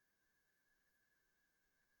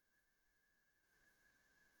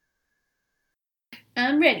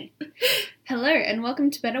I'm ready. Hello and welcome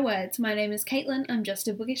to Better Words. My name is Caitlin. I'm just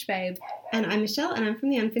a bookish babe. And I'm Michelle, and I'm from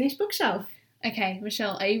the Unfinished Bookshelf. Okay,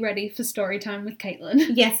 Michelle, are you ready for story time with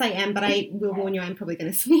Caitlin? Yes, I am, but I will warn you, I'm probably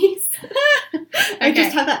going to sneeze. I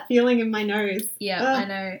just have that feeling in my nose. Yeah, I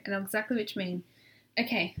know. I know exactly what you mean.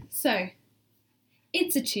 Okay, so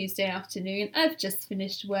it's a Tuesday afternoon. I've just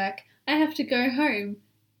finished work. I have to go home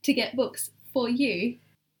to get books for you.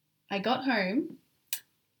 I got home.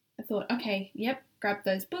 I thought, okay, yep, grab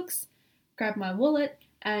those books, grab my wallet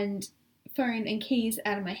and phone and keys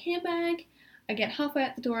out of my handbag. I get halfway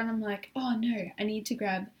out the door and I'm like, oh no, I need to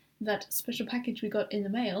grab that special package we got in the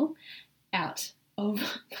mail out of...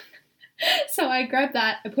 So I grab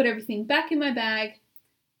that, I put everything back in my bag,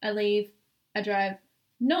 I leave, I drive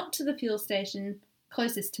not to the fuel station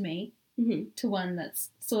closest to me, to one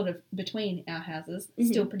that's sort of between our houses,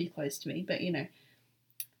 still pretty close to me, but you know.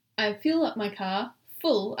 I fuel up my car,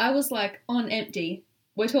 full. I was like on empty.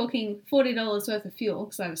 We're talking $40 worth of fuel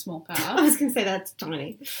because I have a small car. I was going to say that's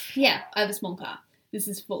tiny. Yeah, I have a small car. This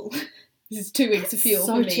is full. This is 2 weeks of fuel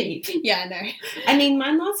so for me. cheap. Yeah, I know. I mean,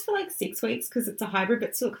 mine lasts for like 6 weeks because it's a hybrid,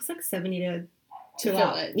 but still it costs like $70 to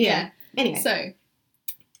fill it. Yeah. Anyway. So,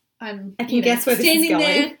 I'm I can guess where this is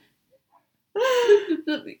going.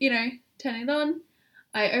 There, turn it on.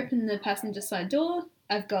 I open the passenger side door.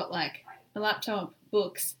 I've got like a laptop,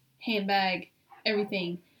 books, handbag,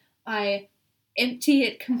 everything. I empty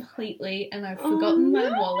it completely and I've forgotten my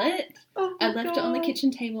wallet. I left it on the kitchen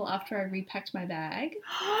table after I repacked my bag.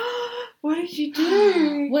 What did you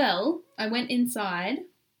do? Well, I went inside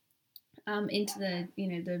into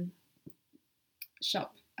the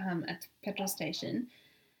shop at the petrol station,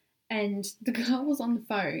 and the girl was on the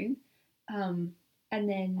phone, and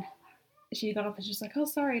then she got off and she was like, oh,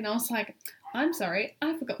 sorry. And I was like, I'm sorry,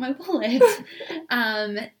 I forgot my wallet.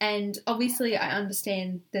 And obviously I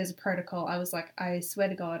understand there's a protocol. I was like, I swear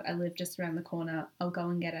to God, I live just around the corner. I'll go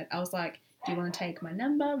and get it. I was like, do you want to take my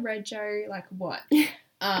number, Rego, like what?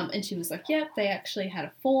 And she was like, yep, they actually had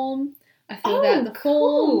a form. I filled out the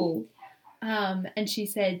form. And she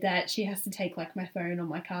said that she has to take like my phone or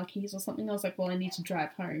my car keys or something. I was like, well, I need to drive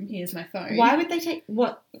home. Here's my phone. Why would they take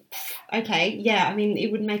what? Okay, yeah, I mean,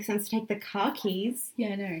 it would make sense to take the car keys. Yeah,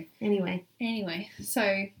 I know. Anyway,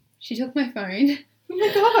 so she took my phone. Oh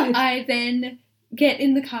my God. I then get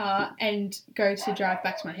in the car and go to drive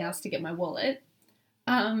back to my house to get my wallet.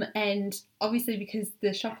 And obviously because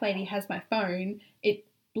the shop lady has my phone,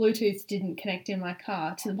 Bluetooth didn't connect in my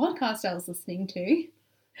car to the podcast I was listening to.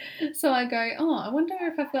 So I go, oh, I wonder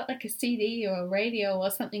if I've got like a CD or a radio or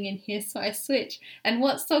something in here, so I switch. And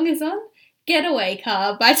what song is on? Getaway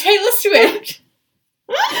Car by Taylor Swift.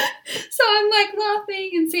 So I'm like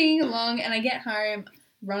laughing and singing along, and I get home,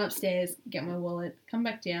 run upstairs, get my wallet, come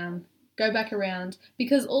back down, go back around,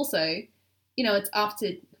 because also, it's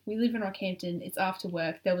after, we live in Rockhampton, it's after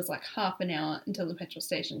work, there was like half an hour until the petrol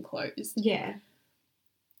station closed. Yeah.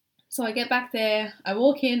 So I get back there, I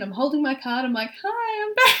walk in, I'm holding my card, I'm like, hi,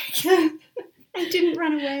 I'm back. I didn't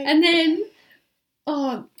run away. And then,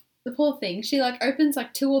 the poor thing, she like opens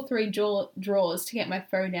like 2 or 3 drawers to get my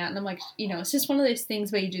phone out, and I'm like, it's just one of those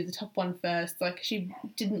things where you do the top one first. Like, she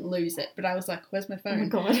didn't lose it, but I was like, where's my phone?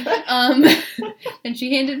 Oh my God. And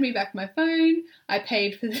she handed me back my phone, I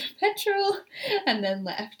paid for the petrol, and then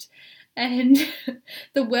left. And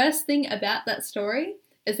the worst thing about that story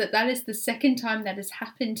is that is the second time that has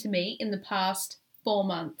happened to me in the past 4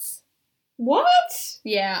 months. What?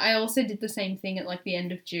 Yeah, I also did the same thing at like the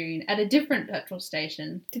end of June at a different petrol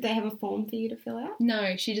station. Did they have a form for you to fill out?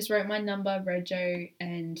 No, she just wrote my number, Rego,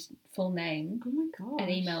 and full name. Oh my God. And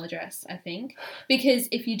email address, I think. Because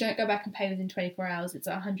if you don't go back and pay within 24 hours, it's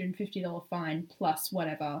a $150 fine plus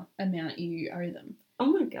whatever amount you owe them. Oh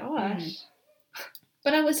my gosh.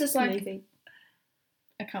 But I was just like, amazing.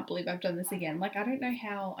 I can't believe I've done this again. Like, I don't know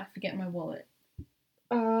how I forget my wallet.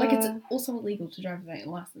 Like, it's also illegal to drive without your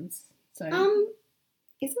license. So,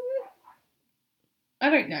 isn't it? I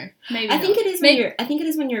don't know. Maybe I not. think it is when you're. I think it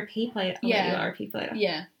is when you're a P plater. You are a P plater.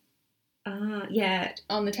 Yeah. Yeah.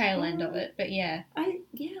 On the tail end of it, but yeah. I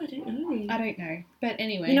don't know. I don't know, but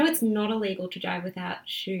anyway. It's not illegal to drive without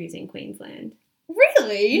shoes in Queensland.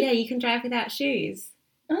 Really? Yeah, you can drive without shoes.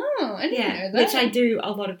 Oh, I didn't know that. Which I do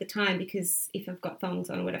a lot of the time because if I've got thongs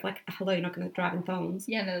on or whatever, like, hello, you're not going to drive in thongs.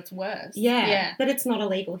 Yeah, no, that's worse. Yeah, but it's not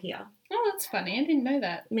illegal here. Oh, that's funny. I didn't know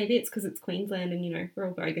that. Maybe it's because it's Queensland and, we're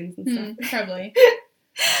all bogans and stuff. Probably.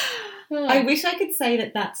 I wish I could say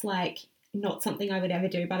that that's, like, not something I would ever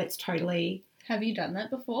do, but it's totally... Have you done that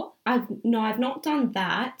before? I've not done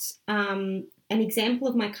that. An example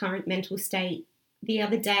of my current mental state, the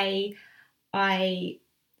other day I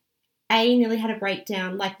nearly had a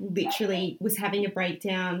breakdown, like literally was having a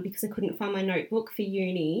breakdown because I couldn't find my notebook for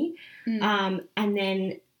uni. And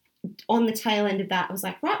then on the tail end of that, I was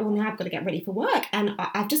like, right, well, now I've got to get ready for work and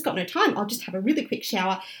I've just got no time. I'll just have a really quick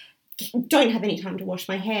shower. Don't have any time to wash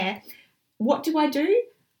my hair. What do?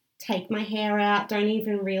 Take my hair out, don't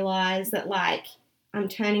even realise that, like, I'm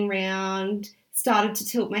turning around, started to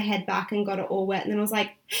tilt my head back and got it all wet. And then I was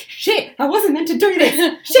like, shit, I wasn't meant to do this.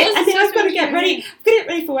 Shit, and then I've got to get ready. I've got to get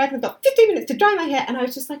ready for work and I've got 15 minutes to dry my hair. And I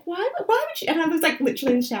was just like, why would you? And I was like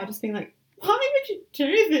literally in the shower just being like, why would you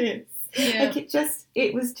do this? Yeah. Like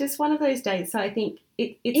it was just one of those days. So I think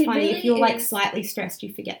it's funny really if you're like is. slightly stressed,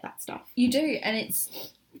 you forget that stuff. You do, and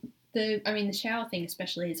it's the shower thing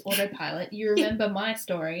especially is autopilot. You remember my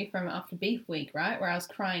story from after Beef Week, right? Where I was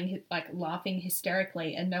crying, like laughing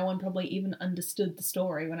hysterically, and no one probably even understood the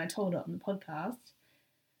story when I told it on the podcast.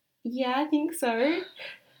 Yeah, I think so.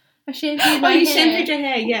 I shampooed my hair. You shampooed your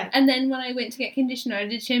hair, yeah. And then when I went to get conditioner, I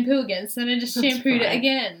did shampoo again, so then I just shampooed it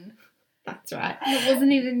again. That's right. And it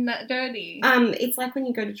wasn't even that dirty. It's like when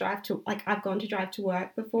you go to drive to, like I've gone to drive to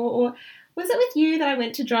work before, or was it with you that I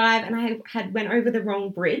went to drive and I had went over the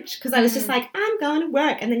wrong bridge? Because I was just like, I'm going to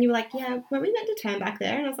work. And then you were like, yeah, weren't we meant to turn back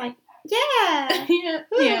there? And I was like, yeah.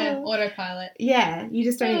 yeah, autopilot. Yeah, you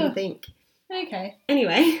just don't even think. Okay.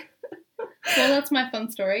 Anyway. Well, that's my fun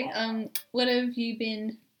story. What have you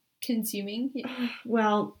been consuming?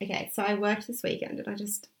 Well, okay, so I worked this weekend and I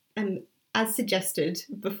just am, as suggested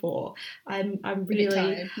before, I'm really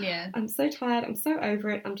tired. Yeah. I'm so tired. I'm so over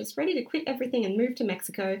it. I'm just ready to quit everything and move to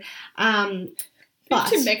Mexico. Move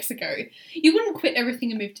to Mexico. You wouldn't quit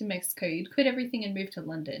everything and move to Mexico. You'd quit everything and move to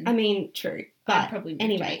London. I mean, true. But I'd probably move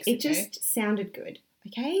anyway, to Mexico. it just sounded good.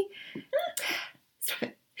 Okay.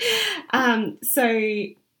 So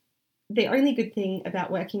the only good thing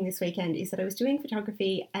about working this weekend is that I was doing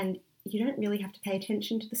photography and you don't really have to pay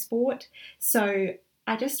attention to the sport. So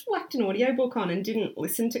I just whacked an audiobook on and didn't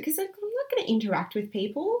listen to, because I'm not going to interact with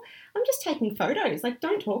people. I'm just taking photos. Like,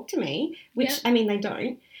 don't talk to me, which, I mean, they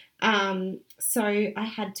don't. So I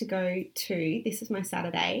had to go to, this is my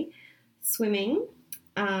Saturday, swimming,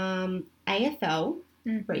 AFL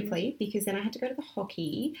briefly, because then I had to go to the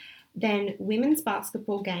hockey, then women's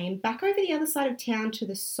basketball game, back over the other side of town to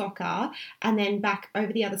the soccer, and then back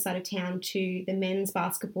over the other side of town to the men's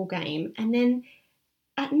basketball game. And then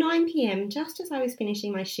at 9 p.m, just as I was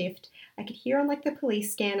finishing my shift, I could hear on like the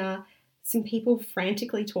police scanner some people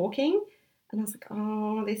frantically talking. And I was like,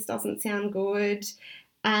 oh, this doesn't sound good.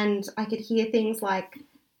 And I could hear things like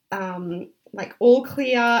all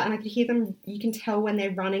clear, and I could hear them, you can tell when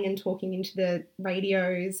they're running and talking into the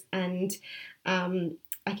radios, and I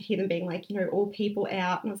could hear them being like, all people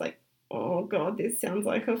out. And I was like, oh God, this sounds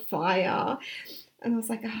like a fire. And I was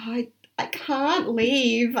like, oh, I can't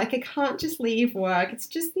leave. Like, I can't just leave work. It's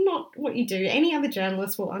just not what you do. Any other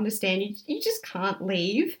journalist will understand. You just can't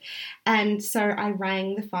leave. And so I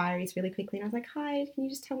rang the fireys really quickly and I was like, hi, can you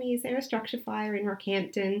just tell me, is there a structure fire in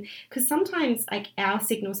Rockhampton? Because sometimes like our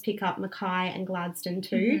signals pick up Mackay and Gladstone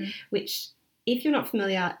too, which if you're not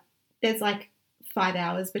familiar, there's like 5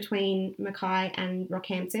 hours between Mackay and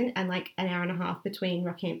Rockhampton and like an hour and a half between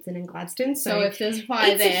Rockhampton and Gladstone. So if there's a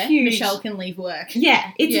fire there, Michelle can leave work.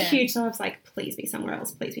 Yeah, it's a huge, so I was like, please be somewhere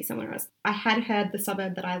else, please be somewhere else. I had heard the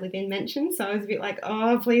suburb that I live in mentioned, so I was a bit like,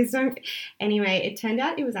 oh, please don't. Anyway, it turned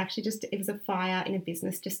out it was actually it was a fire in a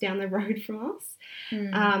business just down the road from us.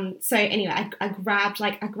 So anyway, I grabbed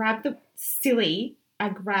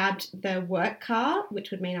the work car,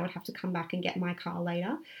 which would mean I would have to come back and get my car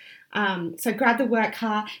later. So grab the work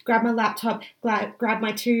car, grab my laptop, grab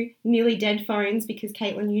my 2 nearly dead phones, because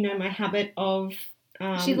Caitlin, you know my habit of...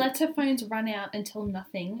 she lets her phones run out until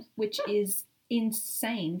nothing, which is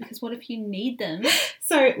insane, because what if you need them?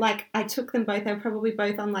 So, like, I took them both. They were probably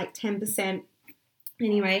both on, like, 10%.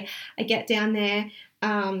 Anyway, I get down there,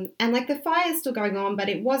 and, like, the fire's still going on, but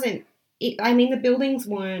it wasn't... the buildings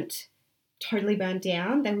weren't totally burned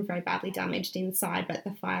down. They were very badly damaged inside, but the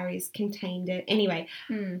fireys contained it. Anyway,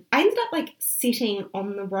 I ended up like sitting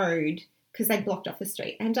on the road because they blocked off the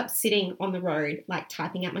street. I ended up sitting on the road, like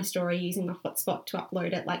typing out my story, using the hotspot to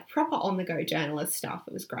upload it, like proper on-the-go journalist stuff.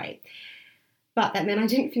 It was great. But that meant I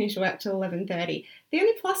didn't finish work till 11:30. The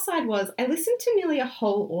only plus side was I listened to nearly a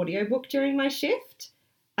whole audiobook during my shift,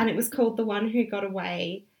 and it was called The One Who Got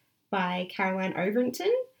Away by Caroline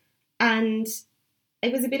Overington. And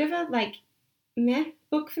it was a bit of a like meh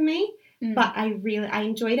book for me, but I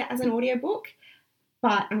enjoyed it as an audiobook,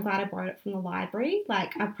 but I'm glad I borrowed it from the library.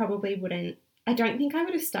 Like, I don't think I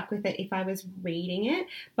would have stuck with it if I was reading it,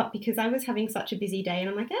 but because I was having such a busy day and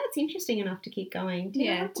I'm like, it's interesting enough to keep going. Do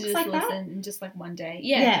you know to just like listen that? in just like one day.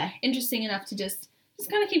 Yeah, interesting enough to just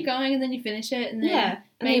just kind of keep going and then you finish it and then And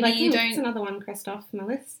maybe then you it's don't. another one crossed off my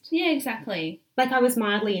list. Yeah, exactly. Like, I was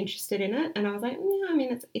mildly interested in it, and I was like, yeah, I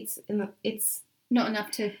mean, it's Not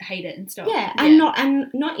enough to hate it and stop. yeah, I'm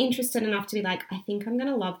not interested enough to be like, I think I'm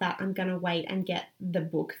gonna love that. I'm gonna wait and get the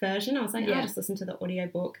book version. I was like, I'll just listen to the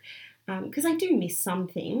audiobook. Because I do miss some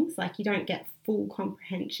things, like you don't get full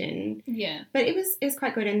comprehension. Yeah. But it was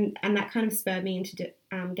quite good, and that kind of spurred me into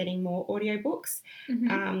getting more audiobooks.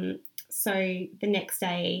 Mm-hmm. So the next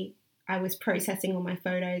day I was processing all my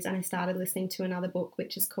photos and I started listening to another book,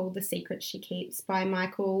 which is called The Secret She Keeps by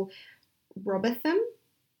Michael Robotham.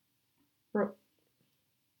 Robotham?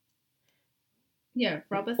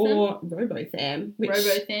 Or Robotham. Which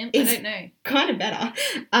Robotham? is I don't know. kind of better.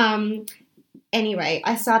 Anyway,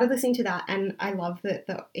 I started listening to that and I love that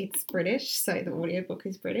it's British, so the audiobook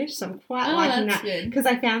is British, so I'm quite liking that. Because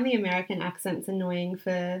I found the American accents annoying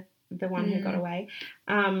for the one who got away.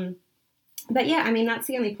 But yeah, I mean, that's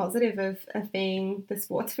the only positive of being the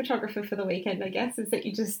sports photographer for the weekend, I guess, is that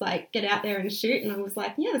you just like get out there and shoot. And I was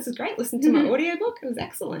like, yeah, this is great. Listen to my audiobook. It was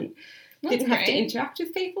excellent. Didn't have to interact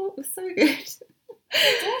with people. It was so good.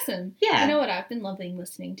 It's awesome. Yeah. You know what I've been loving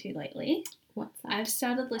listening to lately? What's that? I've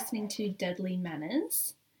started listening to Deadly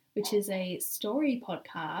Manners, which is a story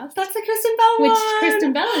podcast. That's the Kristen Bell one. Which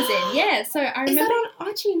Kristen Bell is in, yeah. So I remember. Is that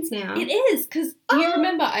on iTunes now? It is, because you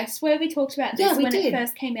remember, I swear we talked about this when it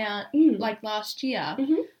first came out, like last year.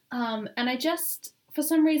 Mm-hmm. And I just, for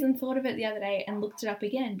some reason, thought of it the other day and looked it up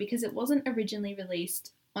again because it wasn't originally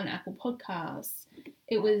released on Apple Podcasts.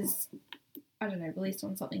 It was, I don't know, released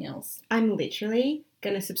on something else. I'm literally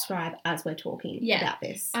going to subscribe as we're talking about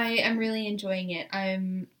this. I am really enjoying it. I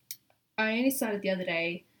only started the other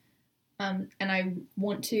day, and I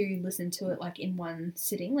want to listen to it like in one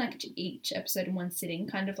sitting, like each episode in one sitting,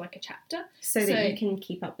 kind of like a chapter. So that you can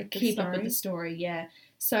keep up with the story, yeah.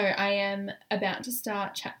 So I am about to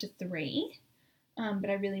start chapter 3, but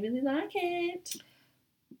I really, really like it.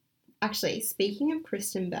 Actually, speaking of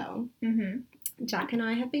Kristen Bell, Jack and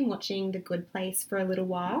I have been watching The Good Place for a little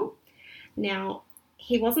while. Now,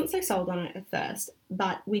 he wasn't so sold on it at first,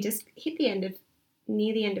 but we just hit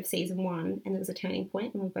near the end of season 1, and there was a turning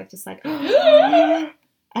point, and we were both just like, and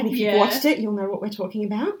if you've watched it, you'll know what we're talking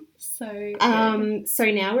about. So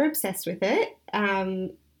now we're obsessed with it.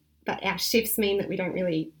 But our shifts mean that we don't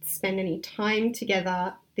really spend any time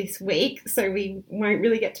together this week, so we won't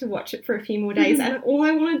really get to watch it for a few more days. And all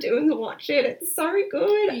I want to do is watch it. It's so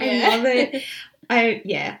good. Yeah. I love it.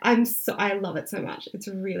 I love it so much. It's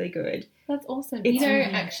really good. That's awesome. It's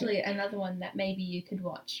actually, another one that maybe you could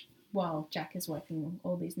watch while Jack is working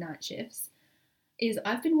all these night shifts is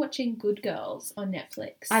I've been watching Good Girls on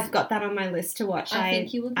Netflix. I've got that on my list to watch. I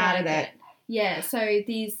think you would like it. Yeah, so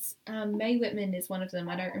these, Mae Whitman is one of them.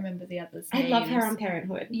 I don't remember the others' names. I love her on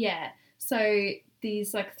Parenthood. Yeah, so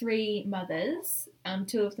these like 3 mothers,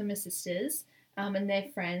 2 of them are sisters, and they're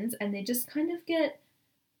friends, and they just kind of get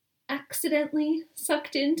accidentally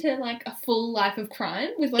sucked into like a full life of crime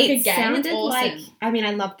with like a gang. It's awesome.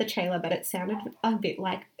 I love the trailer, but it sounded a bit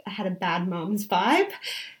like I had a Bad Moms vibe.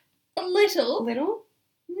 A little?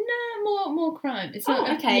 No, more crime. It's not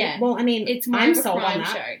okay. Yeah. Well, it's more I'm of a sold crime on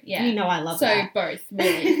that. show. Yeah. You know I love that. So both,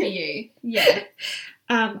 really, for you. Yeah.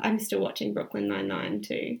 I'm still watching Brooklyn Nine-Nine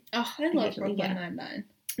too. Oh, I love Brooklyn Nine-Nine.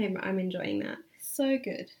 I'm enjoying that. So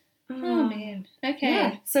good. Oh man. Okay.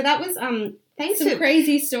 Yeah. So that was thanks some to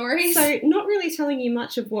crazy stories. So not really telling you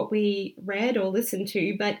much of what we read or listened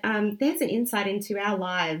to, but there's an insight into our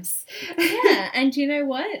lives. Yeah, and you know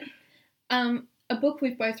what? A book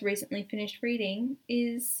we've both recently finished reading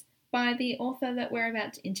is by the author that we're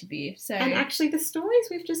about to interview. So, and actually the stories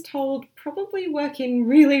we've just told probably work in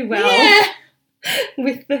really well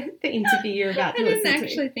with the interview you're about to listen to. I didn't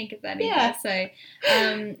actually think of that either.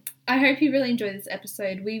 So I hope you really enjoyed this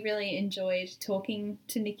episode. We really enjoyed talking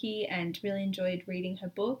to Nikki and really enjoyed reading her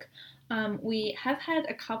book. We have had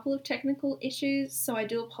a couple of technical issues, so I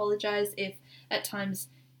do apologise if at times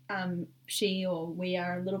she or we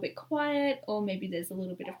are a little bit quiet, or maybe there's a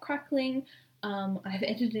little bit of crackling. I've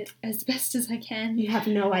edited it as best as I can. You have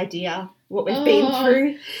no idea what we've been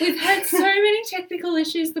through. We've had so many technical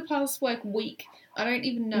issues the past week. I don't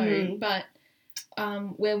even know, but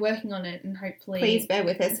we're working on it, and hopefully... Please bear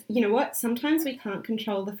with us. You know what? Sometimes we can't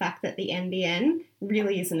control the fact that the NBN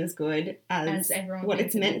really isn't as good as what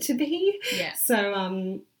it's meant to be. Yeah.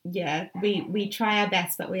 So, we try our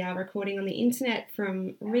best, but we are recording on the internet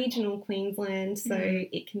from regional Queensland, so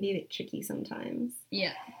it can be a bit tricky sometimes.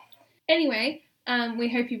 Yeah. Anyway,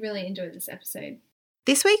 we hope you really enjoyed this episode.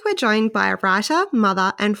 This week we're joined by a writer,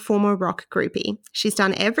 mother and former rock groupie. She's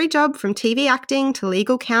done every job from TV acting to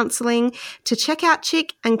legal counselling to checkout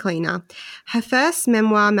chick and cleaner. Her first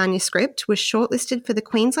memoir manuscript was shortlisted for the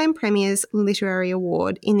Queensland Premier's Literary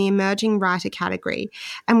Award in the Emerging Writer category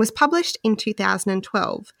and was published in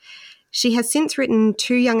 2012. She has since written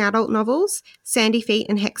 2 young adult novels, Sandy Feet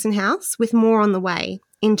and Hexenhaus, with more on the way.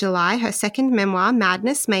 In July, her second memoir,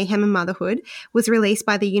 Madness, Mayhem and Motherhood, was released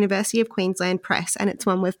by the University of Queensland Press, and it's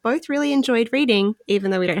one we've both really enjoyed reading,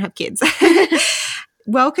 even though we don't have kids.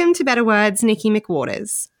 Welcome to Better Words, Nikki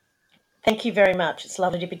McWaters. Thank you very much. It's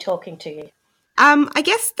lovely to be talking to you. I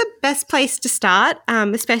guess the best place to start,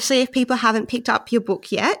 especially if people haven't picked up your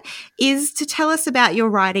book yet, is to tell us about your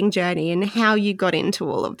writing journey and how you got into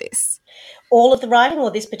all of this. All of the writing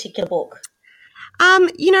or this particular book?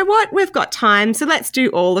 You know what? We've got time, so let's do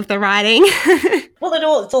all of the writing. Well,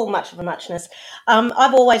 it's all much of a muchness.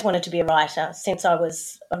 I've always wanted to be a writer since I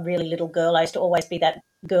was a really little girl. I used to always be that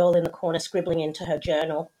girl in the corner scribbling into her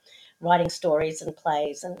journal, writing stories and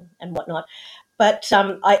plays and whatnot. But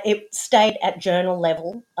it stayed at journal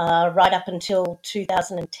level right up until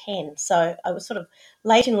 2010. So I was sort of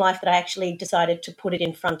late in life that I actually decided to put it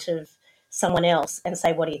in front of someone else and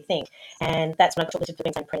say, what do you think? And that's when I got shortlisted for the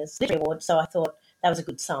Queensland Premier's Literary Award. So I thought that was a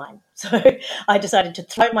good sign. So I decided to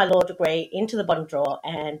throw my law degree into the bottom drawer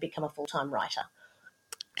and become a full-time writer.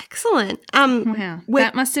 Excellent. Wow.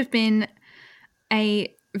 That must have been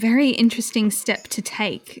a very interesting step to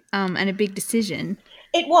take and a big decision.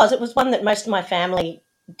 It was. It was one that most of my family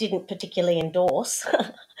didn't particularly endorse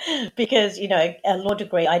because, you know, a law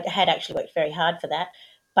degree, I had actually worked very hard for that.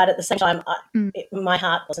 But at the same time, my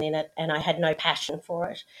heart wasn't in it and I had no passion for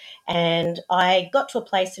it. And I got to a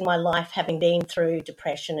place in my life, having been through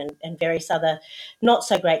depression and various other not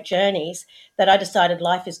so great journeys, that I decided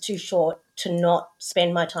life is too short to not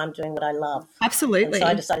spend my time doing what I love. Absolutely. And so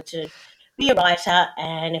I decided to be a writer,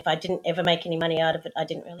 and if I didn't ever make any money out of it, I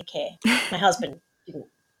didn't really care. My husband didn't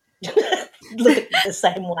look at it the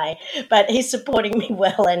same way, but he's supporting me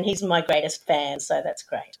well and he's my greatest fan, so that's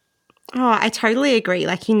great. Oh, I totally agree.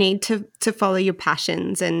 Like, you need to follow your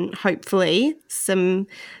passions, and hopefully so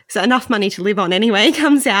enough money to live on anyway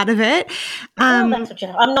comes out of it. Well, that's what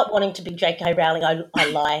I'm not wanting to be J.K. Rowling. I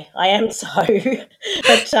lie. I am so.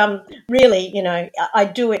 But really, you know, I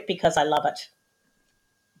do it because I love it.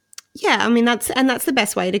 Yeah, I mean, that's the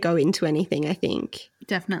best way to go into anything, I think.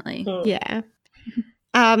 Definitely. Yeah.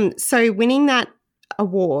 So winning that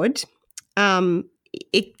award,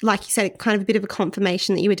 it, like you said, kind of a bit of a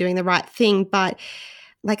confirmation that you were doing the right thing. But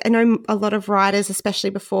like, I know a lot of writers,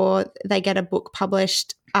 especially before they get a book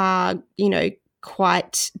published, are, you know,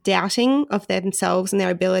 quite doubting of themselves and their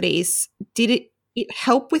abilities. Did it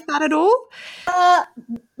help with that at all?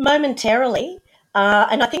 Momentarily.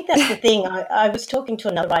 And I think that's the thing. I was talking to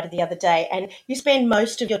another writer the other day, and you spend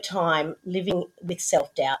most of your time living with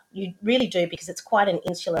self-doubt. You really do, because it's quite an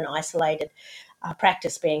insular and isolated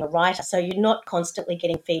practice being a writer. So you're not constantly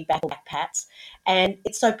getting feedback or back pats, and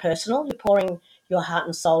it's so personal. You're pouring your heart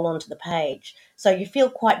and soul onto the page. So you feel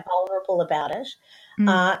quite vulnerable about it.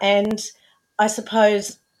 And I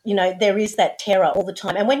suppose, you know, there is that terror all the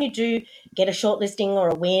time. And when you do get a shortlisting or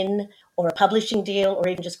a win or a publishing deal or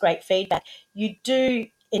even just great feedback, you do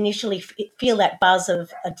initially feel that buzz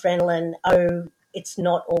of adrenaline. Oh, it's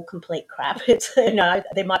not all complete crap. It's, you know,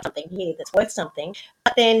 there might be something here that's worth something.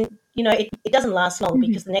 But then, you know, it doesn't last long,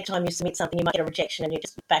 because the next time you submit something, you might get a rejection and you're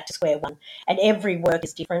just back to square one. And every work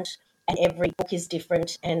is different and every book is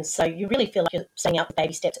different. And so you really feel like you're setting up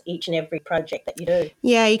baby steps each and every project that you do.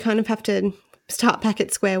 Yeah, you kind of have to start back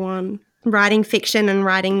at square one. Writing fiction and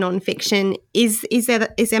writing non-fiction, is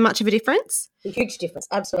there much of a difference? A huge difference,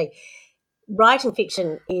 absolutely. Writing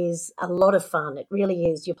fiction is a lot of fun. It really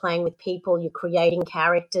is. You're playing with people, you're creating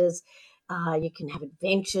characters, you can have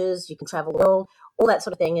adventures, you can travel the world, all that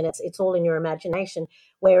sort of thing, and it's all in your imagination.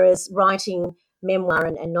 Whereas writing memoir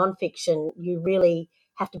and non-fiction, you really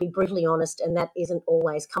have to be brutally honest, and that isn't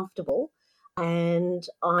always comfortable. And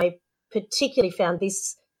I particularly found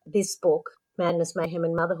this book, Madness, Mayhem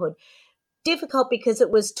and Motherhood, difficult because it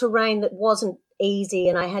was terrain that wasn't easy,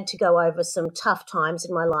 and I had to go over some tough times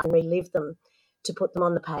in my life and relive them to put them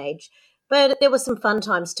on the page. But there were some fun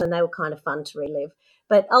times too, and they were kind of fun to relive.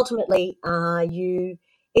 But ultimately,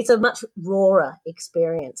 it's a much rawer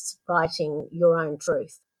experience writing your own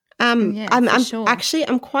truth.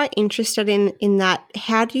 I'm quite interested in that.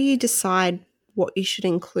 How do you decide what you should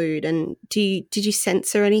include, and did you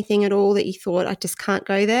censor anything at all that you thought, I just can't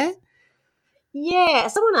go there? Yeah,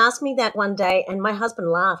 someone asked me that one day, and my husband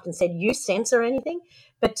laughed and said, "You censor anything?"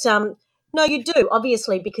 But No, you do,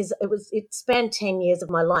 obviously, because it spanned 10 years of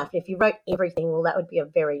my life. And if you wrote everything, well, that would be a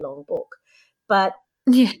very long book. But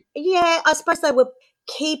Yeah. yeah, I suppose they were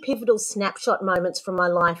key pivotal snapshot moments from my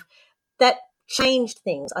life that changed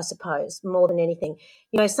things, I suppose, more than anything.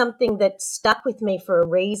 Something that stuck with me for a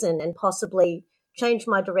reason and possibly changed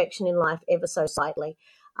my direction in life ever so slightly.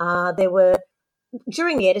 There were,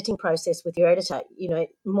 during the editing process with your editor,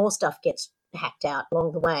 more stuff gets hacked out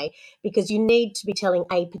along the way because you need to be telling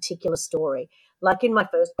a particular story. Like in my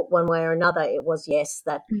first book, One Way or Another, it was, yes,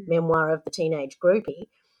 that memoir of the teenage groupie.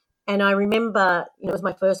 And I remember, it was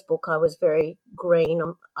my first book. I was very green.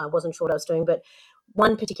 I wasn't sure what I was doing, but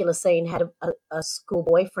one particular scene had a school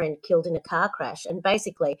boyfriend killed in a car crash. And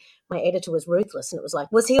basically my editor was ruthless. And it was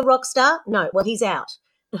like, was he a rock star? No, well, he's out.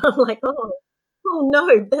 And I'm like, oh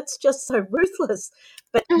no, that's just so ruthless.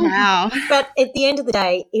 But Wow. But at the end of the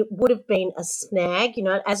day, it would have been a snag.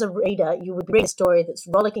 As a reader, you would read a story that's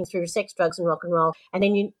rollicking through sex, drugs, and rock and roll, and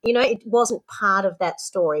then it wasn't part of that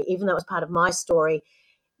story, even though it was part of my story.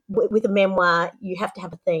 With a memoir, you have to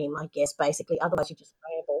have a theme, I guess, basically. Otherwise, you just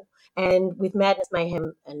ramble. And with Madness,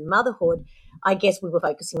 Mayhem, and Motherhood, I guess we were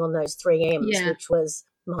focusing on those 3 M's, which was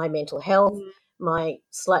my mental health, my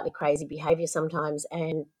slightly crazy behaviour sometimes,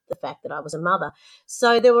 and the fact that I was a mother.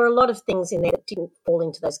 So there were a lot of things in there that didn't fall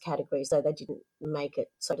into those categories, though they didn't make it,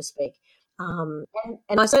 so to speak. And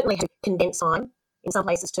I certainly had condensed time in some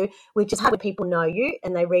places too, which is how when people know you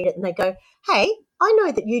and they read it and they go, hey, I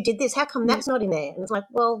know that you did this. How come that's not in there? And it's like,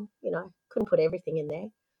 well, couldn't put everything in there.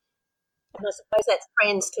 And I suppose that's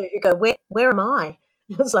friends too who go, where am I?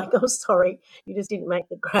 And it's like, oh, sorry, you just didn't make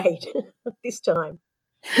the grade this time.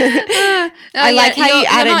 I like how you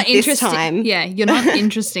added this time. Yeah, you're not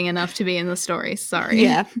interesting enough to be in the story. Sorry.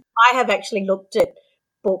 Yeah. I have actually looked at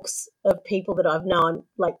books of people that I've known,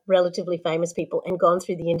 like relatively famous people, and gone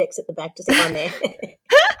through the index at the back to see if I'm there.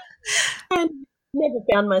 And never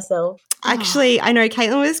found myself. Actually, I know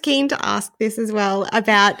Caitlin was keen to ask this as well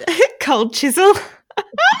about Cold Chisel.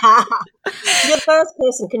 You're the first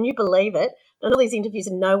person, can you believe it? And all these interviews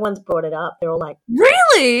and no one's brought it up. They're all like,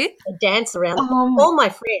 really? A dance around. All my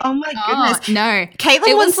friends. Oh my goodness. No.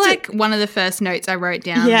 Caitlin was like one of the first notes I wrote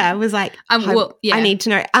down. Yeah, it was like, I need to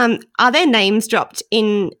know. Are there names dropped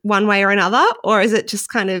in One Way or Another, or is it just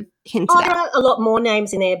kind of hinted There at? are a lot more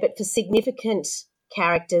names in there, but for significant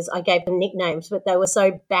characters, I gave them nicknames, but they were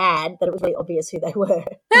so bad that it was really obvious who they were.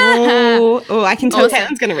 Oh, I can tell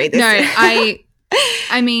Caitlin's going to read this. No,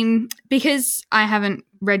 I mean, because I haven't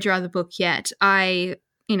read your other book yet, by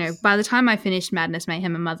the time I finished Madness,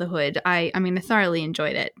 Mayhem, and Motherhood, I thoroughly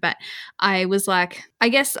enjoyed it. But I was like, I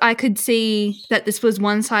guess I could see that this was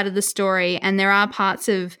one side of the story, and there are parts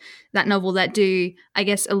of that novel that do, I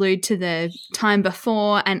guess, allude to the time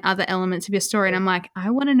before and other elements of your story. And I'm like, I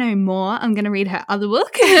want to know more. I'm going to read her other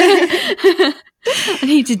book. I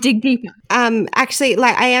need to dig deeper. Actually,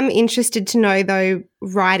 I am interested to know, though,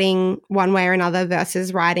 writing One Way or Another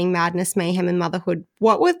versus writing Madness, Mayhem, and Motherhood.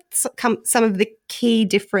 What were some of the key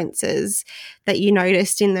differences that you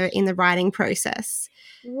noticed in the writing process?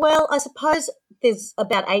 Well, I suppose there's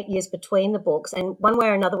about 8 years between the books, and One Way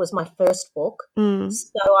or Another was my first book.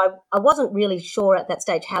 So I wasn't really sure at that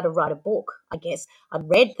stage how to write a book, I guess. I'd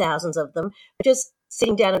read thousands of them, but just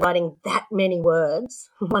sitting down and writing that many words,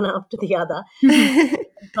 one after the other,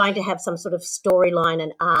 trying to have some sort of storyline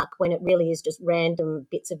and arc when it really is just random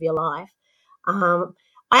bits of your life. I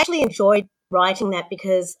actually enjoyed writing that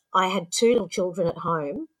because I had 2 little children at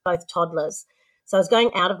home, both toddlers. So I was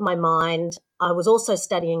going out of my mind. I was also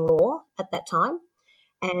studying law at that time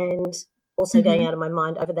and also going out of my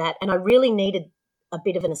mind over that. And I really needed a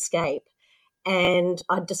bit of an escape. And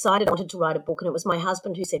I decided I wanted to write a book, and it was my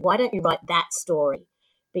husband who said, why don't you write that story?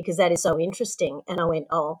 Because that is so interesting. And I went,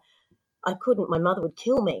 I couldn't. My mother would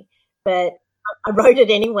kill me. But I wrote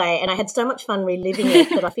it anyway, and I had so much fun reliving it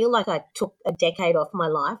that I feel like I took a decade off my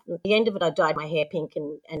life. And at the end of it, I dyed my hair pink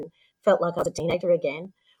and felt like I was a teenager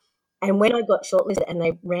again. And when I got shortlisted and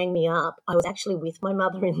they rang me up, I was actually with my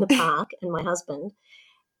mother in the park and my husband.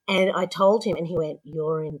 And I told him, and he went,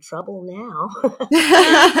 you're in trouble now.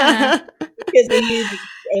 Because we knew it would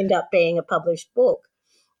end up being a published book.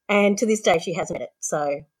 And to this day, she hasn't read it.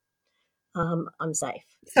 So I'm safe.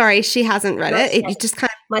 Sorry, she hasn't read it. You just kind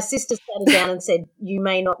of... My sister sat her down and said, you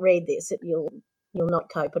may not read this. You'll not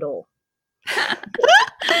cope at all.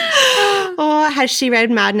 Or has she read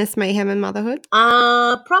Madness, Mayhem, and Motherhood?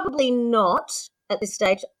 Probably not at this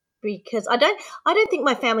stage, because I don't think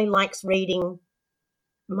my family likes reading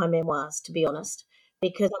my memoirs, to be honest,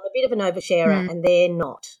 because I'm a bit of an oversharer and they're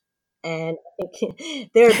not. And I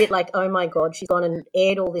think they're a bit like, oh my God, she's gone and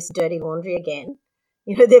aired all this dirty laundry again.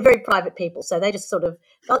 they're very private people, so they just sort of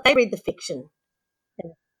they read the fiction,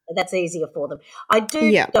 and that's easier for them. I do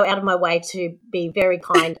Yeah. go out of my way to be very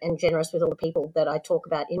kind and generous with all the people that I talk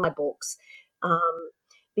about in my books,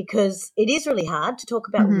 because it is really hard to talk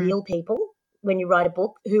about real people when you write a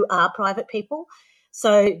book who are private people.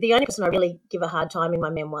 So the only person I really give a hard time in my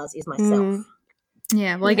memoirs is myself.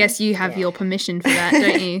 Yeah, well, I guess you have your permission for that,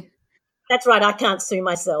 don't you? That's right. I can't sue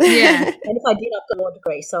myself. Yeah. And if I did, I've got a law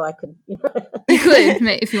degree, so I could. You could,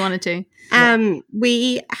 if you wanted to.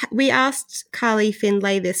 We asked Carly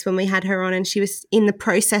Findlay this when we had her on, and she was in the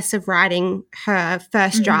process of writing her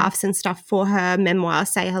first drafts and stuff for her memoir,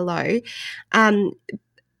 Say Hello.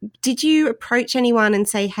 Did you approach anyone and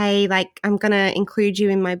say, hey, like, I'm going to include you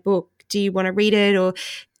in my book. Do you want to read it? Or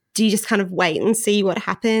do you just kind of wait and see what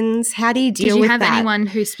happens? How do you deal with that? Did you have anyone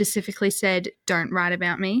who specifically said, don't write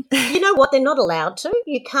about me? You know what? They're not allowed to.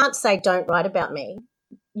 You can't say, don't write about me.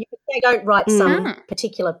 You can say, don't write some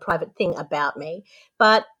particular private thing about me.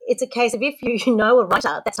 But it's a case of if you know a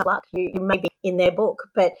writer, that's luck. You may be in their book,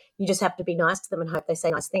 but you just have to be nice to them and hope they say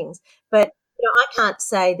nice things. But, I can't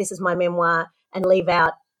say this is my memoir and leave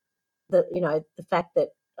out the fact that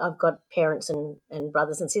I've got parents and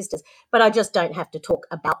brothers and sisters, but I just don't have to talk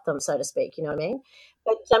about them, so to speak, you know what I mean?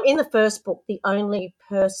 But in the first book, the only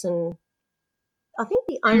person I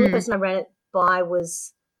ran it by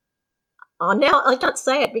was, now I can't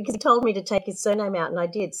say it because he told me to take his surname out and I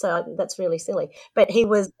did, so that's really silly. But he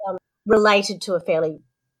was related to a fairly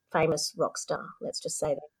famous rock star, let's just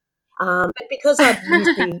say that. But because I've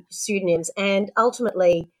used the pseudonyms and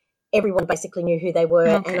ultimately everyone basically knew who they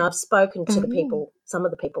were, and I've spoken to some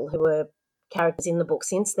of the people who were characters in the book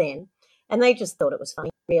since then, and they just thought it was funny,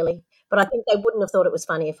 really. But I think they wouldn't have thought it was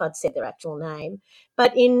funny if I'd said their actual name.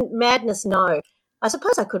 But in Madness, no. I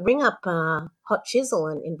suppose I could ring up Hot Chisel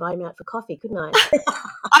and invite him out for coffee, couldn't I?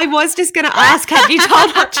 I was just going to ask, have you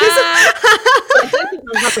told Hot Chisel? I don't think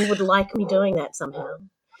my husband would like me doing that somehow.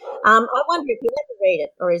 I wonder if he'll ever read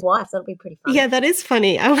it, or his wife. That'll be pretty funny. Yeah, that is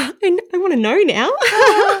funny. I want to know now.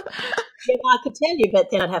 Yeah, I could tell you,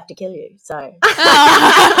 but then I'd have to kill you. So.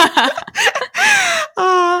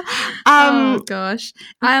 Oh gosh.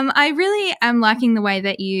 I really am liking the way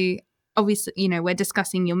that you. Obviously, we're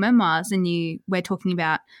discussing your memoirs and we're talking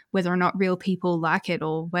about whether or not real people like it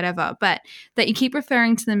or whatever, but that you keep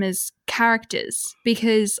referring to them as characters,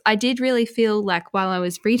 because I did really feel like while I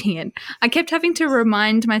was reading it, I kept having to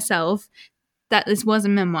remind myself that this was a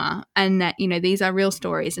memoir and that, these are real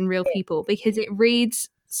stories and real people, because it reads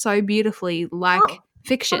so beautifully like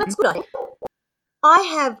fiction. That's good.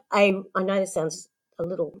 I know this sounds a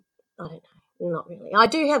little, I don't know, not really. I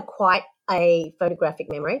do have quite a photographic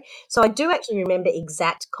memory. So I do actually remember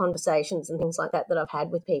exact conversations and things like that I've had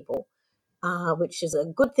with people, which is a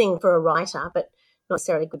good thing for a writer, but not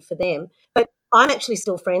necessarily good for them. But I'm actually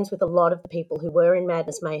still friends with a lot of the people who were in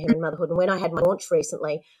Madness, Mayhem and Motherhood. And when I had my launch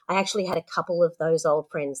recently, I actually had a couple of those old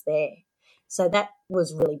friends there. So that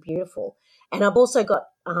was really beautiful. And I've also got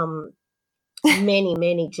many,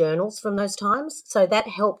 many journals from those times. So that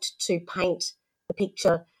helped to paint the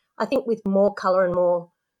picture, I think, with more colour and more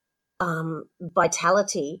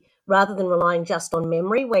vitality, rather than relying just on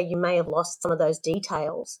memory where you may have lost some of those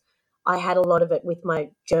details. I had a lot of it with my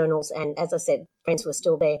journals and, as I said, friends who are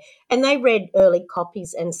still there. And they read early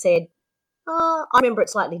copies and said, I remember it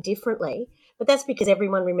slightly differently, but that's because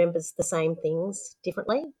everyone remembers the same things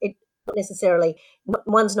differently. It not necessarily,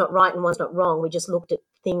 one's not right and one's not wrong. We just looked at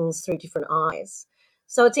things through different eyes.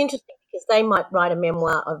 So it's interesting because they might write a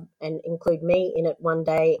memoir and include me in it one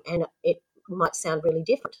day and it might sound really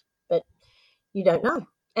different, but you don't know.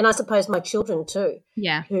 And I suppose my children too,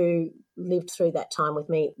 who lived through that time with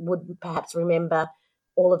me, would perhaps remember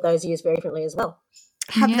all of those years very differently as well.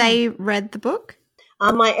 Have they read the book?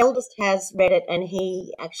 My eldest has read it, and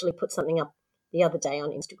he actually put something up the other day on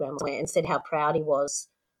Instagram and said how proud he was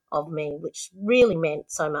of me, which really meant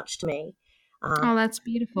so much to me. Oh, that's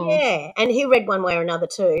beautiful. Yeah, and he read One Way or Another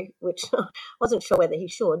too, which I wasn't sure whether he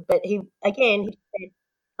should, but he said,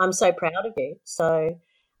 I'm so proud of you. So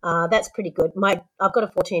that's pretty good. I've got a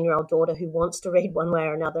 14-year-old daughter who wants to read One Way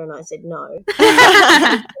or Another, and I said no.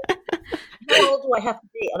 How old do I have to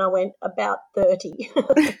be? And I went, about 30.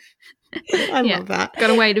 I love that. Got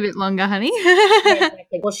to wait a bit longer, honey. Yeah,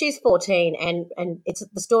 exactly. Well, she's 14, and it's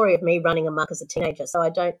the story of me running amok as a teenager, so I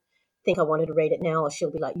don't think I wanted to read it now, or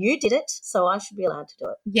she'll be like, you did it, so I should be allowed to do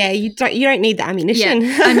it. Yeah, you don't need the ammunition.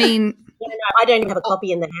 Yeah, I mean... No, I don't even have a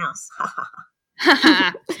copy in the house.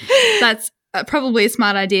 That's probably a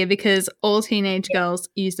smart idea, because all teenage girls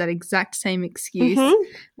use that exact same excuse. Mm-hmm.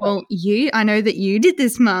 Well, I know that you did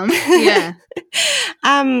this, Mum. Yeah.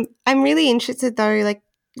 I'm really interested though, like,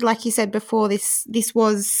 like you said before, this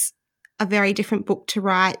was a very different book to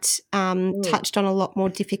write, touched on a lot more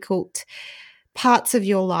difficult parts of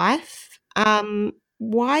your life.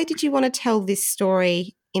 Why did you want to tell this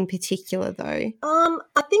story in particular, though?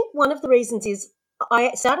 I think one of the reasons is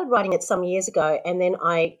I started writing it some years ago, and then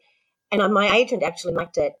my agent actually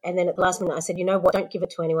liked it. And then at the last minute, I said, you know what, don't give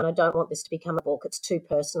it to anyone. I don't want this to become a book. It's too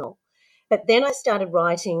personal. But then I started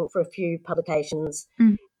writing for a few publications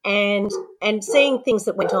and seeing things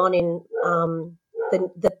that went on in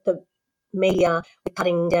the media,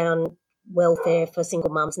 cutting down welfare for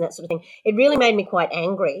single mums and that sort of thing. It really made me quite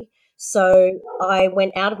angry. So I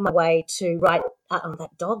went out of my way to write. Oh,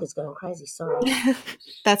 that dog is going crazy. Sorry.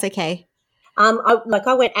 That's okay. I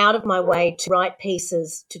went out of my way to write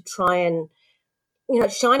pieces to try and,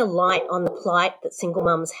 shine a light on the plight that single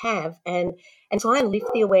mums have and try and lift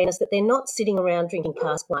the awareness that they're not sitting around drinking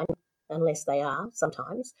cask wine, unless they are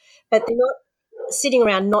sometimes, but they're not sitting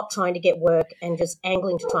around not trying to get work and just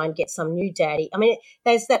angling to try and get some new daddy. I mean,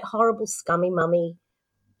 there's that horrible scummy mummy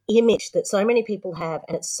image that so many people have,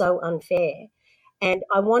 and it's so unfair. And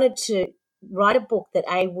I wanted to write a book that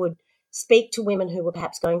would speak to women who were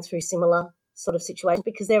perhaps going through similar sort of situations,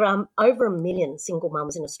 because there are over 1 million single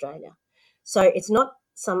mums in Australia. So it's not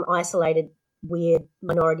some isolated, weird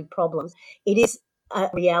minority problem. It is a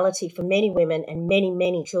reality for many women and many,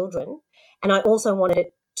 many children. And I also wanted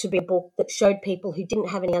it to be a book that showed people who didn't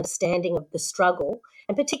have any understanding of the struggle,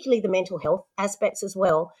 and particularly the mental health aspects as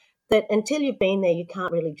well, that until you've been there, you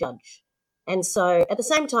can't really judge. And so at the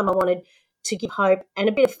same time, I wanted to give hope and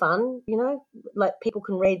a bit of fun, like people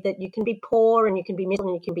can read that you can be poor and you can be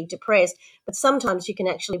miserable and you can be depressed, but sometimes you can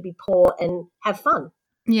actually be poor and have fun.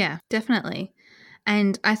 Yeah, definitely.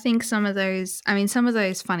 And I think some of those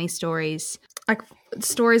funny stories, like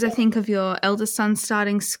stories I think of your eldest son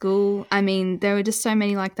starting school, I mean, there were just so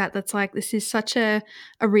many like that. That's like, this is such a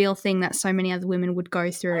real thing that so many other women would go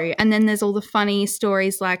through. And then there's all the funny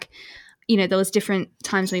stories like, there was different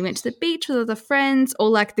times when we went to the beach with other friends, or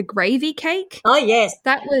like the gravy cake. Oh, yes.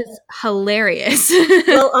 That was hilarious.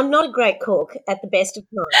 Well, I'm not a great cook at the best of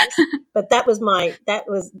times, but that was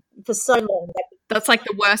for so long. That's like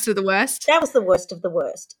the worst of the worst. That was the worst of the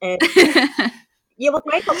worst. And yeah, well,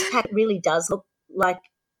 Grey Fox packet really does look like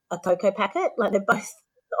a cocoa packet. Like they're both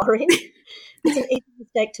orange. It's an easy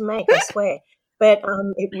mistake to make, I swear. But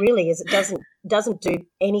it really is. It doesn't do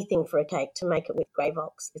anything for a cake to make it with Grey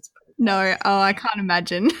Fox. It's pretty no. Oh, I can't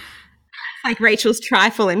imagine. Like Rachel's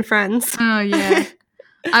trifle in Friends. Oh, yeah.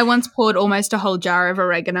 I once poured almost a whole jar of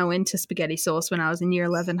oregano into spaghetti sauce when I was in year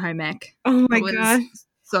 11 home ec. Oh, my God.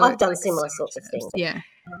 So I've done similar sorts of things. Yeah.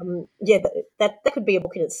 That could be a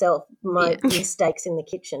book in itself, my mistakes in the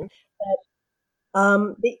kitchen. But,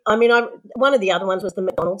 one of the other ones was the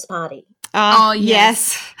McDonald's party. Oh,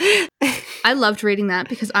 yes. I loved reading that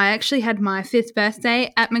because I actually had my 5th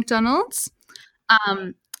birthday at McDonald's.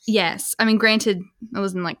 Yes. I mean, granted, it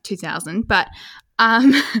was in like 2000, but do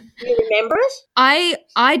you remember it?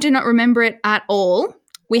 I do not remember it at all.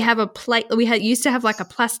 We have a plate. We used to have like a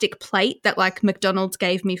plastic plate that like McDonald's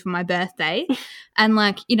gave me for my birthday. And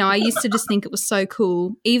like, I used to just think it was so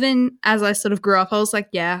cool. Even as I sort of grew up, I was like,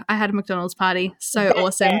 yeah, I had a McDonald's party. So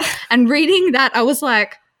awesome. And reading that, I was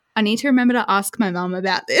like, I need to remember to ask my mum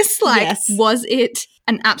about this. Like, yes. Was it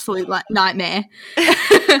an absolute nightmare? She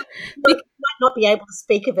might not be able to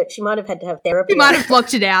speak of it. She might have had to have therapy. She might have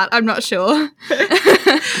blocked it out. I'm not sure.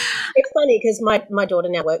 It's funny because my daughter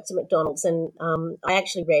now works at McDonald's, and I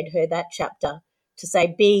actually read her that chapter to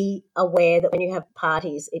say, be aware that when you have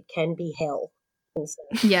parties, it can be hell. And so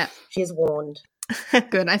yeah. She is warned.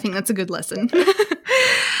 Good. I think that's a good lesson.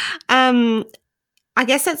 I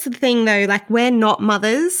guess that's the thing though, like we're not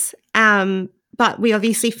mothers, but we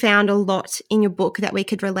obviously found a lot in your book that we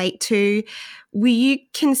could relate to. Were you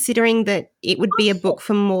considering that it would be a book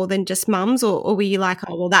for more than just mums, or were you like,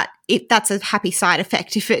 oh, well, that's a happy side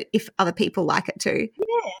effect if other people like it too?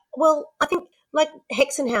 Yeah, well, I think like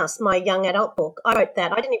Hexenhaus, my young adult book, I wrote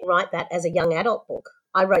that. I didn't even write that as a young adult book.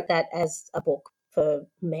 I wrote that as a book for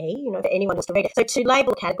me, for anyone else to read it. So to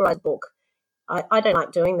label, categorise book, I don't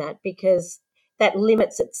like doing that because that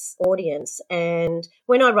limits its audience. And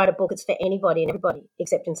when I write a book, it's for anybody and everybody,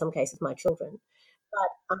 except in some cases my children.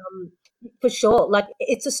 But for sure, like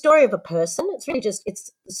it's a story of a person. It's really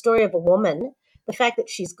it's the story of a woman. The fact that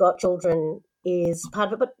she's got children is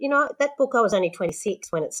part of it. But, that book, I was only 26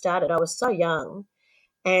 when it started. I was so young.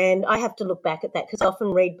 And I have to look back at that because I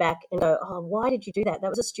often read back and go, oh, why did you do that? That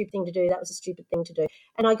was a stupid thing to do. That was a stupid thing to do.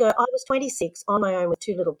 And I go, I was 26 on my own with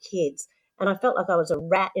 2 little kids. And I felt like I was a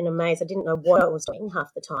rat in a maze. I didn't know what I was doing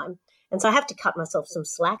half the time. And so I have to cut myself some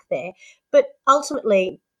slack there. But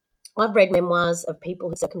ultimately, I've read memoirs of people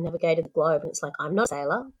who circumnavigated the globe, and it's like, I'm not a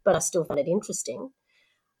sailor, but I still find it interesting.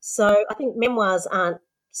 So I think memoirs aren't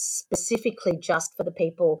specifically just for the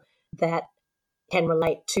people that can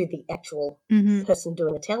relate to the actual Mm-hmm. person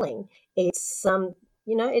doing the telling. It's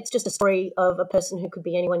it's just a story of a person who could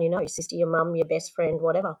be anyone you know, your sister, your mum, your best friend,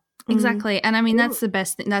 whatever. Exactly. And I mean, that's the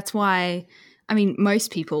best thing. That's why, I mean,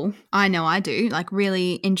 most people, I know I do, like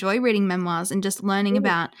really enjoy reading memoirs and just learning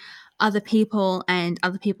about other people and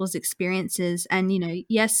other people's experiences. And,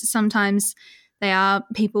 yes, sometimes they are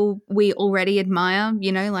people we already admire,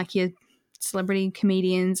 like your celebrity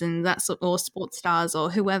comedians and that sort, or sports stars or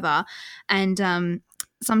whoever. And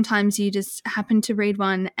sometimes you just happen to read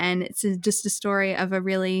one and it's just a story of a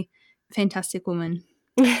really fantastic woman.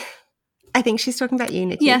 I think she's talking about you,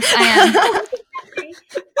 Nikki. Yes, I am.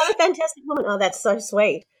 What a fantastic woman. Oh, that's so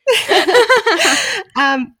sweet.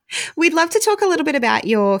 We'd love to talk a little bit about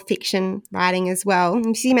your fiction writing as well.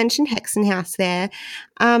 So you mentioned Hexenhaus there.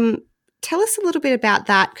 Tell us a little bit about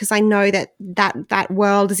that, because I know that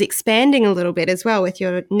world is expanding a little bit as well with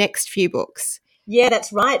your next few books. Yeah,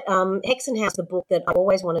 that's right. Hexenhaus, the book that I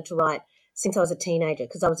always wanted to write since I was a teenager,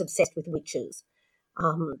 because I was obsessed with witches.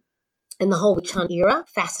 And the whole witch hunt era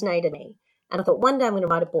fascinated me. And I thought, one day I'm going to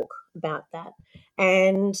write a book about that.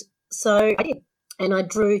 And so I did. And I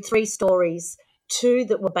drew 3 stories, 2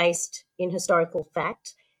 that were based in historical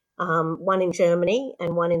fact, one in Germany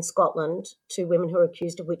and one in Scotland, 2 women who were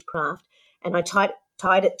accused of witchcraft. And I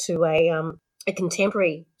tied it to a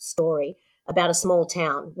contemporary story about a small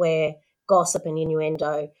town where gossip and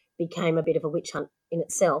innuendo became a bit of a witch hunt in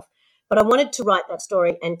itself. But I wanted to write that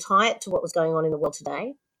story and tie it to what was going on in the world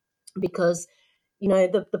today, because,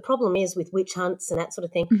 the problem is with witch hunts and that sort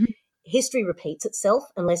of thing, history repeats itself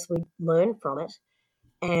unless we learn from it.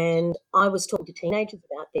 And I was talking to teenagers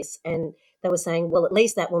about this, and they were saying, well, at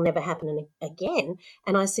least that will never happen again.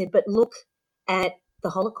 And I said, but look at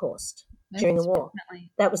the Holocaust during the war.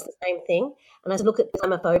 Definitely. That was the same thing. And I said, look at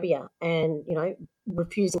Islamophobia and,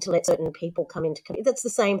 refusing to let certain people come into country. That's the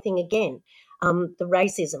same thing again. The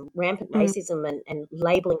racism, rampant racism and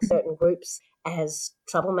labelling certain groups as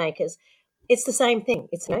troublemakers. It's the same thing.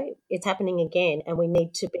 It's happening again, and we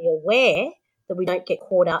need to be aware that we don't get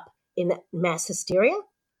caught up in that mass hysteria.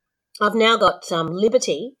 I've now got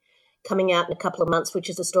Liberty coming out in a couple of months, which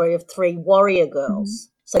is a story of 3 warrior girls.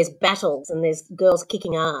 So there's battles and there's girls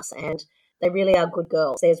kicking ass, and they really are good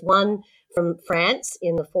girls. There's one from France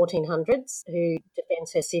in the 1400s who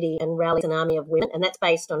defends her city and rallies an army of women, and that's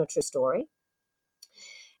based on a true story.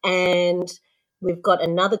 And we've got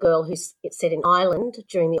another girl it's set in Ireland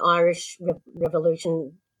during the Irish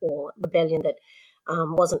Revolution or rebellion that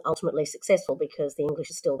wasn't ultimately successful because the English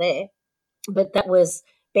are still there. But that was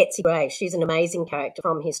Betsy Gray. She's an amazing character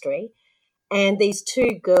from history. And these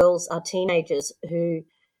 2 girls are teenagers who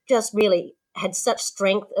just really had such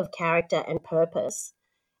strength of character and purpose.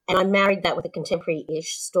 And I married that with a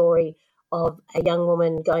contemporary-ish story of a young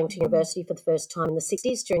woman going to university for the first time in the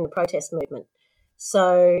 60s during the protest movement.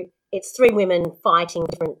 So it's 3 women fighting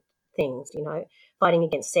different things, fighting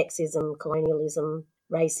against sexism, colonialism,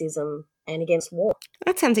 racism, and against war.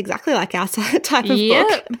 That sounds exactly like our type of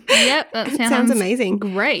book. Yep, that sounds amazing.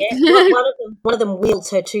 Great. Yeah, one of them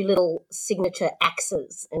wields her 2 little signature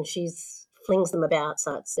axes, and she's flings them about.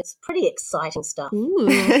 So it's pretty exciting stuff. Ooh,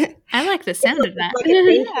 I like the sound of that.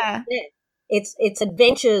 Yeah. It's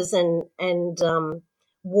adventures and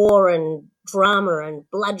war and drama and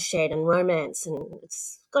bloodshed and romance, and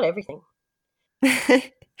it's got everything.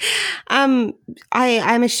 I'm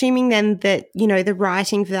assuming then that, the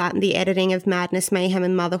writing for that and the editing of Madness, Mayhem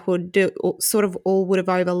and Motherhood sort of all would have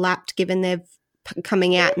overlapped, given they're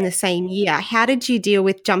coming out in the same year. How did you deal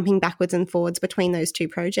with jumping backwards and forwards between those 2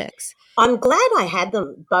 projects? I'm glad I had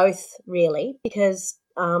them both, really, because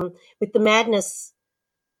with the Madness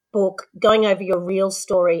book, going over your real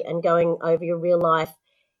story and going over your real life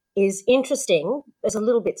is interesting. It's a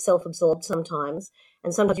little bit self-absorbed sometimes,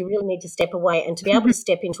 and sometimes you really need to step away, and to be able to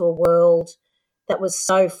step into a world that was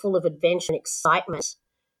so full of adventure and excitement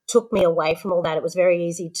took me away from all that. It was very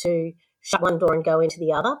easy to shut one door and go into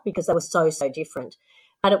the other because they were so different.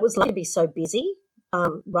 But it was like to be so busy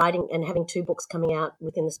writing and having 2 books coming out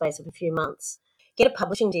within the space of a few months. Get a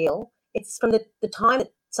publishing deal. It's from the time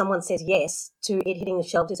that someone says yes to it hitting the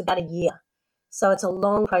shelves is about a year. So it's a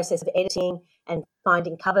long process of editing and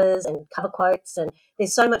finding covers and cover quotes, and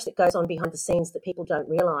there's so much that goes on behind the scenes that people don't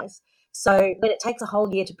realise. So when it takes a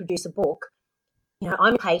whole year to produce a book,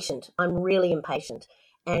 I'm impatient. I'm really impatient.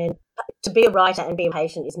 And to be a writer and be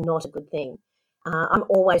impatient is not a good thing. I'm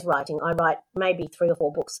always writing. I write maybe 3 or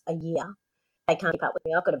 4 books a year. They can't keep up with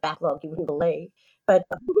me. I've got a backlog you wouldn't believe. But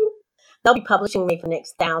they'll be publishing me for the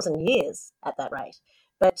next 1,000 years at that rate.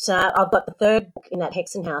 But I've got the third book in that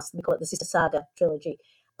Hexenhaus, we call it the Sister Saga trilogy,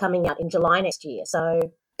 coming out in July next year.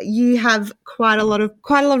 So you have quite a lot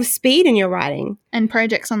of speed in your writing. And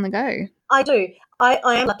projects on the go. I do. I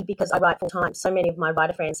am lucky because I write full time. So many of my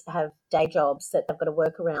writer friends have day jobs that they've got to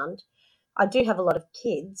work around. I do have a lot of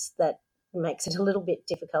kids that makes it a little bit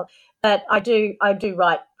difficult, but I do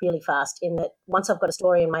write really fast in that once I've got a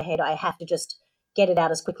story in my head, I have to just get it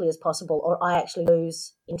out as quickly as possible or I actually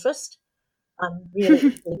lose interest. I'm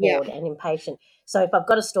really bored and impatient. So if I've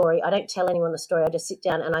got a story, I don't tell anyone the story. I just sit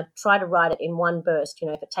down and I try to write it in one burst, you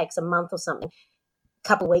know, if it takes a month or something, a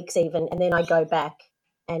couple of weeks even, and then I go back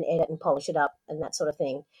and edit and polish it up and that sort of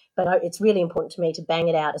thing. But it's really important to me to bang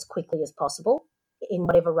it out as quickly as possible in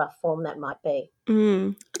whatever rough form that might be.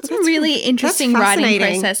 It's a really interesting writing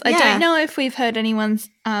process. I don't know if we've heard anyone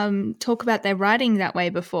talk about their writing that way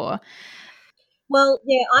before. Well,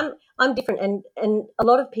 yeah, I'm different, and a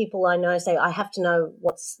lot of people I know say I have to know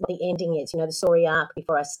what the ending is, you know, the story arc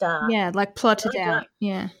before I start. Yeah, like plotted out.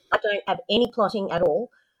 Yeah, I don't have any plotting at all.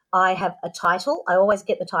 I have a title. I always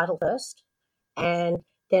get the title first, and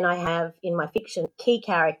then I have in my fiction key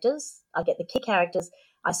characters. I get the key characters.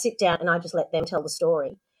 I sit down and I just let them tell the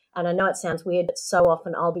story. And I know it sounds weird, but so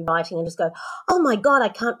often I'll be writing and just go, "Oh my God, I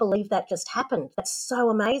can't believe that just happened. That's so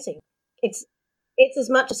amazing." It's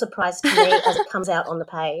as much a surprise to me as it comes out on the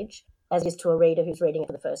page as it is to a reader who's reading it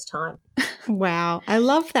for the first time. Wow, I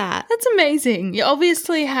love that. That's amazing. You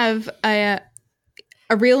obviously have a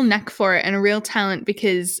real knack for it and a real talent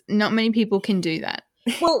because not many people can do that.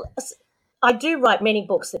 Well, I do write many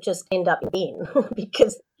books that just end up in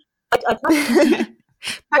because I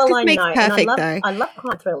well, I know. Perfect, and I love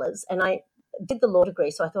crime thrillers, and I did the law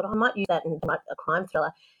degree, so I thought I might use that and write a crime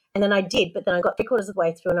thriller. And then I did, but then I got 3/4 of the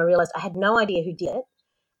way through and I realised I had no idea who did it,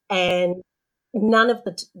 and none of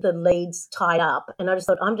the leads tied up. And I just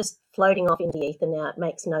thought, I'm just floating off into the ether now. It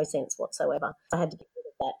makes no sense whatsoever. So I had to get rid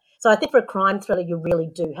of that. So I think for a crime thriller, you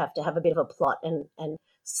really do have to have a bit of a plot and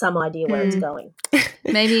some idea where it's going.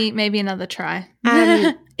 Maybe another try.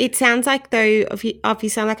 It sounds like, though, you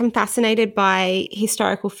sound like I'm fascinated by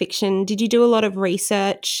historical fiction. Did you do a lot of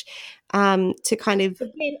research to kind of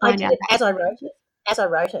I did it as I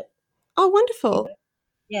wrote it. Oh, wonderful.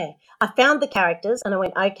 Yeah. I found the characters and I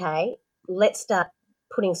went, okay, let's start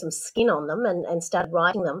putting some skin on them and start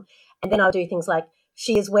writing them. And then I'll do things like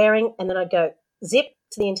she is wearing, and then I'd go zip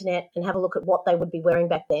to the internet and have a look at what they would be wearing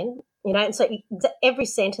back then. You know, and so every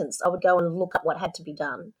sentence I would go and look up what had to be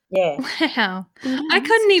done. Yeah. Wow. I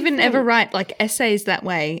couldn't even ever write like essays that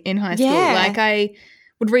way in high school. Yeah. Like I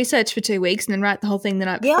would research for 2 weeks and then write the whole thing the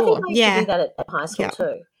night before. Yeah, I think I used to do that at high school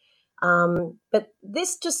too. But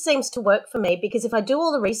this just seems to work for me because if I do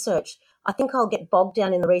all the research, I think I'll get bogged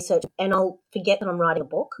down in the research and I'll forget that I'm writing a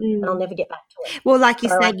book and I'll never get back to it. Well, like you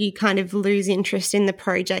said, you kind of lose interest in the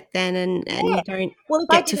project then and you don't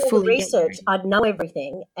get to fully get all the research, I'd know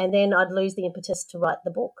everything and then I'd lose the impetus to write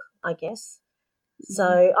the book, I guess.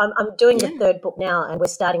 So I'm doing the third book now and we're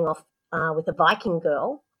starting off with a Viking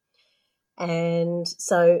girl. And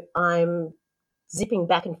so I'm zipping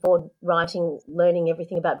back and forth, writing, learning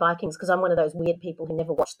everything about Vikings because I'm one of those weird people who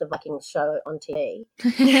never watched the Vikings show on TV.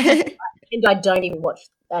 And I don't even watch,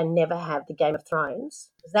 I never have the Game of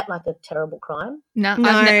Thrones. Is that like a terrible crime? No.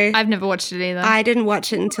 I've never watched it either. I didn't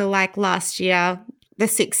watch it until like last year. The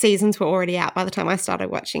 6 seasons were already out by the time I started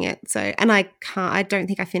watching it. So, and I don't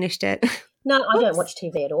think I finished it. No, I don't watch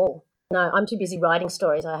TV at all. No, I'm too busy writing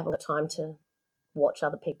stories. I haven't got time to watch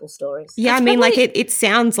other people's stories. Yeah, I mean, like it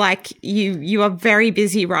sounds like you are very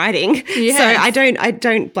busy writing. Yes. So I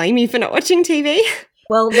don't blame you for not watching TV.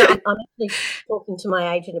 Well, no, I'm actually talking to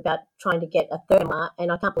my agent about trying to get a third one,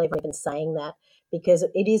 and I can't believe I'm even saying that because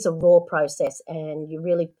it is a raw process, and you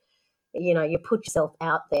really, you put yourself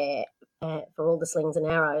out there for all the slings and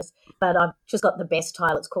arrows. But I've just got the best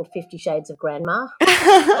title. It's called 50 Shades of Grandma.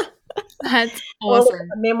 That's awesome.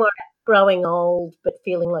 A memoir. Growing old but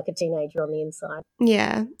feeling like a teenager on the inside.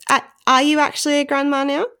 Yeah. Are you actually a grandma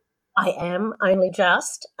now? I am, only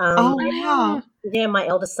just. Wow. Yeah, my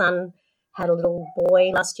eldest son had a little boy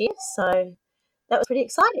last year, so that was pretty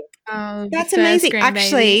exciting. That's amazing.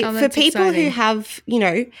 Actually, for people who have,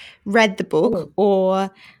 read the book or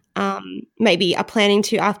maybe are planning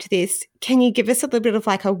to after this, can you give us a little bit of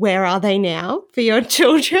like a where are they now for your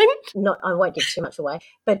children? I won't give too much away,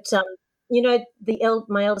 but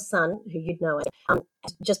my eldest son, who you'd know,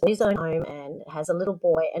 just in his own home and has a little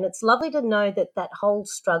boy. And it's lovely to know that whole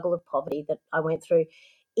struggle of poverty that I went through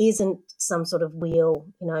isn't some sort of wheel,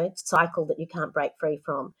 cycle that you can't break free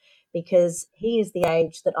from, because he is the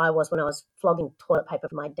age that I was when I was flogging toilet paper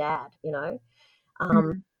for my dad,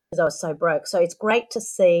 because I was so broke. So it's great to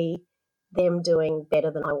see them doing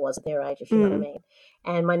better than I was at their age, if you know what I mean.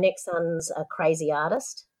 And my next son's a crazy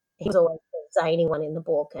artist. He was always the zany one in the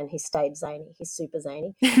book, and he stayed zany. He's super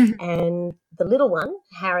zany. And the little one,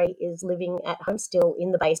 Harry, is living at home still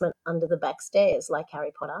in the basement under the back stairs like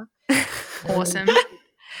Harry Potter. Awesome.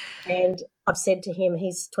 And I've said to him,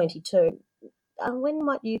 he's 22, when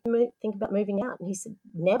might you think about moving out? And he said,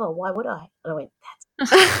 never. Why would I? And I went,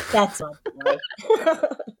 that's my boy.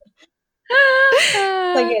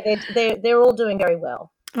 So, yeah, they're all doing very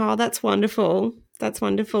well. Oh, that's wonderful. That's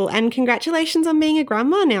wonderful. And congratulations on being a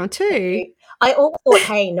grandma now too. I always thought,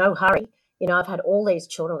 hey, no hurry. You know, I've had all these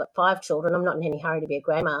children. I've got 5 children. I'm not in any hurry to be a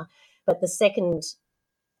grandma. But the second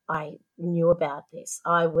I knew about this,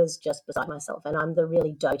 I was just beside myself. And I'm the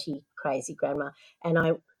really doty, crazy grandma. And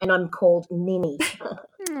I'm called Ninny.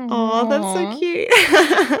 Oh, that's so cute.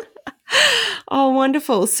 Oh,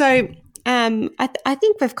 wonderful. So I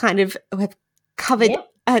think we've covered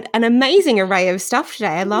an amazing array of stuff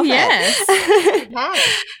today. I love it.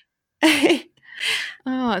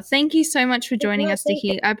 Oh, thank you so much for joining us,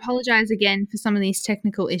 Nikki. I apologise again for some of these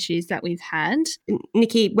technical issues that we've had.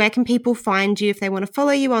 Nikki, where can people find you if they want to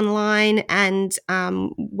follow you online, and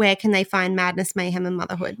where can they find Madness, Mayhem and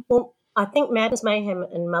Motherhood? Well, I think Madness, Mayhem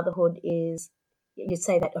and Motherhood is, you'd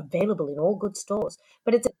say that, available in all good stores.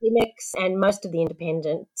 But it's at Gimmicks and most of the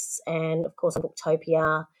independents, and, of course, on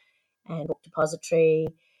Booktopia and Book Depository,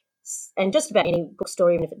 and just about any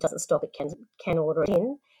bookstore. Even if it doesn't stock, it can order it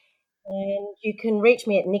in. And you can reach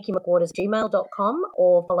me at nikkimcwaters@gmail.com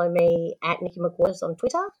or follow me at Nikki McWaters on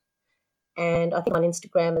Twitter. And I think on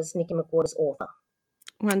Instagram is Nikki McWaters Author.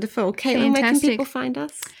 Wonderful. Caitlin, where can people find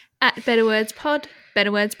us? At Better Words Pod,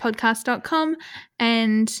 betterwordspodcast.com.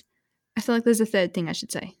 And I feel like there's a third thing I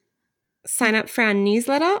should say. Sign up for our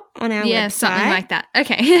newsletter on our website. Yeah, something like that.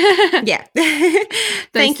 Okay. Yeah.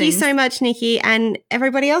 Thank you so much, Nikki. And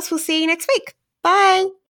everybody else, we'll see you next week. Bye.